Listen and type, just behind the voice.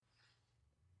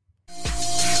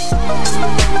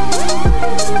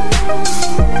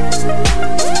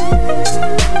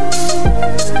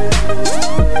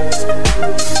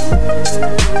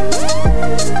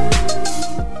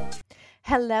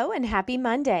Hello and happy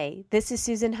Monday. This is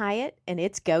Susan Hyatt and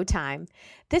it's go time.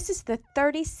 This is the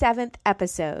 37th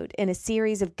episode in a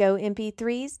series of Go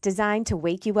MP3s designed to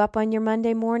wake you up on your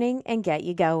Monday morning and get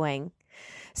you going.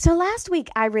 So last week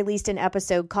I released an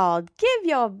episode called Give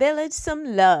Your Village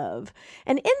Some Love.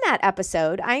 And in that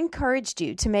episode, I encouraged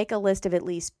you to make a list of at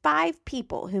least 5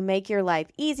 people who make your life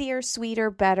easier,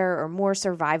 sweeter, better, or more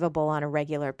survivable on a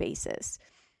regular basis.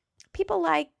 People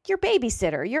like your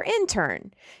babysitter, your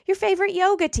intern, your favorite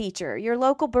yoga teacher, your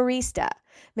local barista,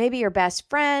 maybe your best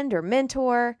friend or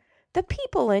mentor, the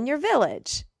people in your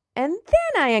village. And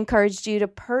then I encouraged you to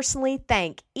personally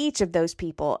thank each of those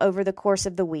people over the course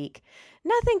of the week.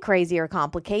 Nothing crazy or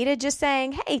complicated, just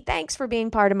saying, hey, thanks for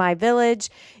being part of my village.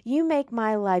 You make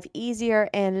my life easier,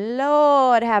 and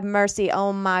Lord have mercy,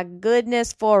 oh my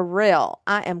goodness, for real.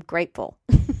 I am grateful.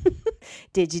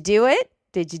 Did you do it?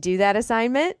 Did you do that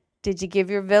assignment? Did you give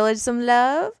your village some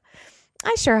love?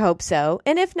 I sure hope so.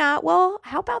 And if not, well,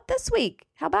 how about this week?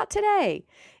 How about today?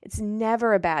 It's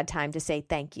never a bad time to say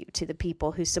thank you to the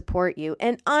people who support you.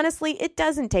 And honestly, it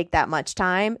doesn't take that much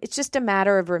time. It's just a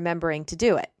matter of remembering to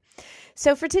do it.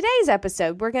 So for today's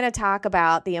episode, we're going to talk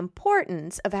about the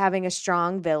importance of having a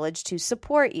strong village to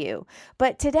support you.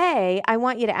 But today, I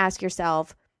want you to ask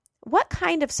yourself, what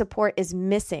kind of support is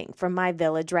missing from my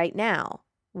village right now?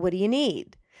 What do you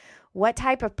need? What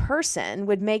type of person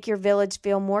would make your village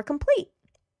feel more complete?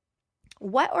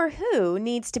 What or who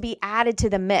needs to be added to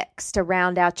the mix to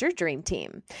round out your dream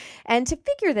team? And to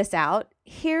figure this out,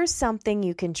 here's something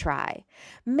you can try.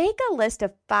 Make a list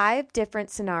of 5 different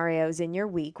scenarios in your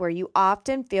week where you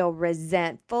often feel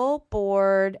resentful,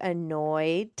 bored,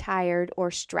 annoyed, tired,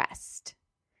 or stressed.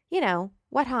 You know,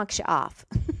 what honks you off?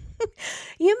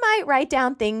 You might write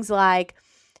down things like,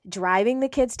 driving the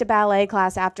kids to ballet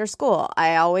class after school.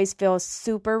 I always feel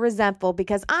super resentful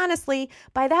because honestly,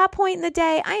 by that point in the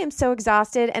day, I am so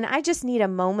exhausted and I just need a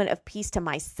moment of peace to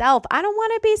myself. I don't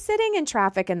want to be sitting in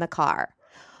traffic in the car.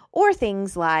 Or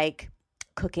things like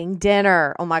cooking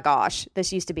dinner. Oh my gosh,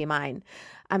 this used to be mine.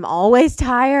 I'm always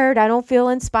tired. I don't feel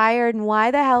inspired. And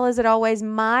why the hell is it always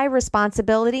my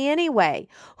responsibility anyway?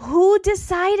 Who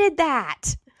decided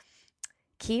that?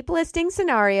 Keep listing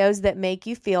scenarios that make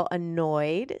you feel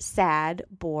annoyed, sad,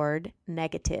 bored,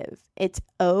 negative. It's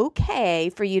okay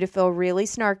for you to feel really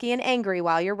snarky and angry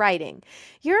while you're writing.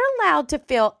 You're allowed to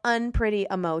feel unpretty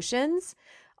emotions.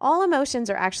 All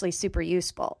emotions are actually super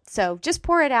useful, so just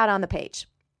pour it out on the page.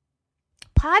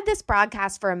 Pause this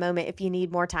broadcast for a moment if you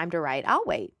need more time to write. I'll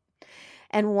wait.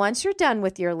 And once you're done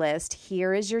with your list,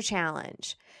 here is your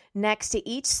challenge. Next to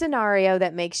each scenario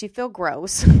that makes you feel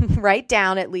gross, write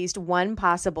down at least one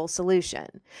possible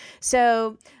solution.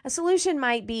 So a solution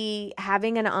might be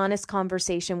having an honest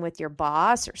conversation with your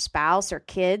boss or spouse or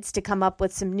kids to come up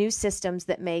with some new systems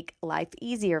that make life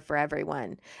easier for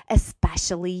everyone,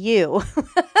 especially you.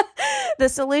 The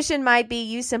solution might be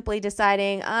you simply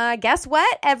deciding, guess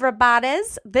what,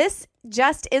 everybody's? This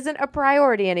just isn't a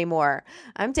priority anymore.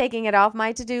 I'm taking it off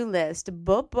my to-do list.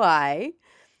 Bye-bye.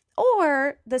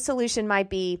 Or the solution might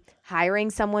be hiring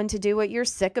someone to do what you're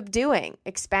sick of doing,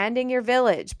 expanding your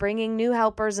village, bringing new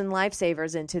helpers and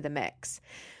lifesavers into the mix.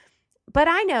 But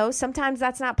I know sometimes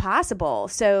that's not possible.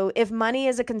 So if money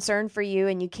is a concern for you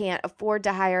and you can't afford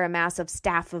to hire a massive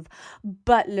staff of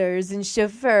butlers and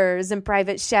chauffeurs and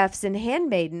private chefs and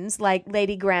handmaidens like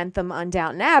Lady Grantham on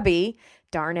Downton Abbey,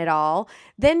 darn it all,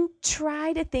 then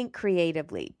try to think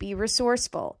creatively. Be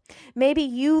resourceful. Maybe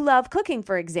you love cooking,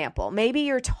 for example. Maybe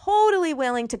you're totally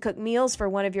willing to cook meals for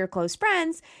one of your close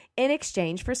friends in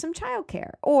exchange for some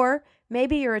childcare. Or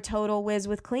maybe you're a total whiz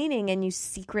with cleaning and you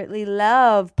secretly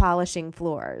love polishing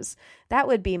floors. That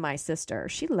would be my sister.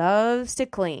 She loves to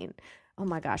clean. Oh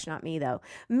my gosh, not me though.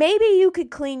 Maybe you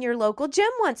could clean your local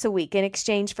gym once a week in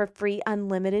exchange for free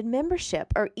unlimited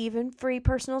membership or even free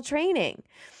personal training.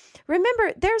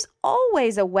 Remember, there's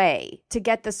always a way to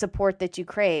get the support that you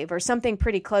crave or something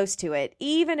pretty close to it,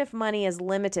 even if money is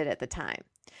limited at the time.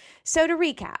 So to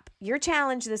recap, your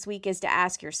challenge this week is to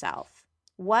ask yourself,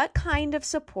 what kind of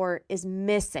support is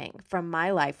missing from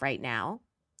my life right now?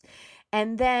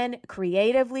 And then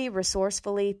creatively,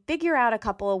 resourcefully, figure out a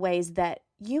couple of ways that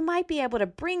you might be able to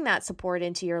bring that support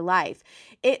into your life.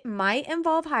 It might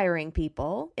involve hiring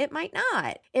people. It might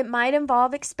not. It might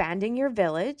involve expanding your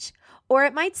village, or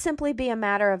it might simply be a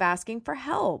matter of asking for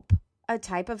help, a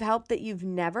type of help that you've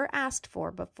never asked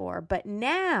for before. But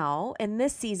now, in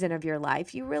this season of your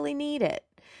life, you really need it.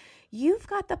 You've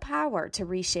got the power to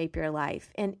reshape your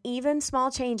life, and even small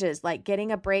changes like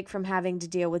getting a break from having to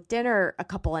deal with dinner a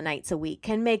couple of nights a week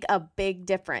can make a big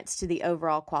difference to the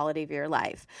overall quality of your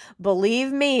life.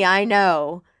 Believe me, I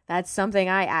know. That's something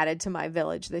I added to my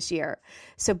village this year.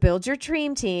 So build your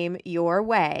dream team your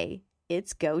way.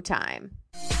 It's go time.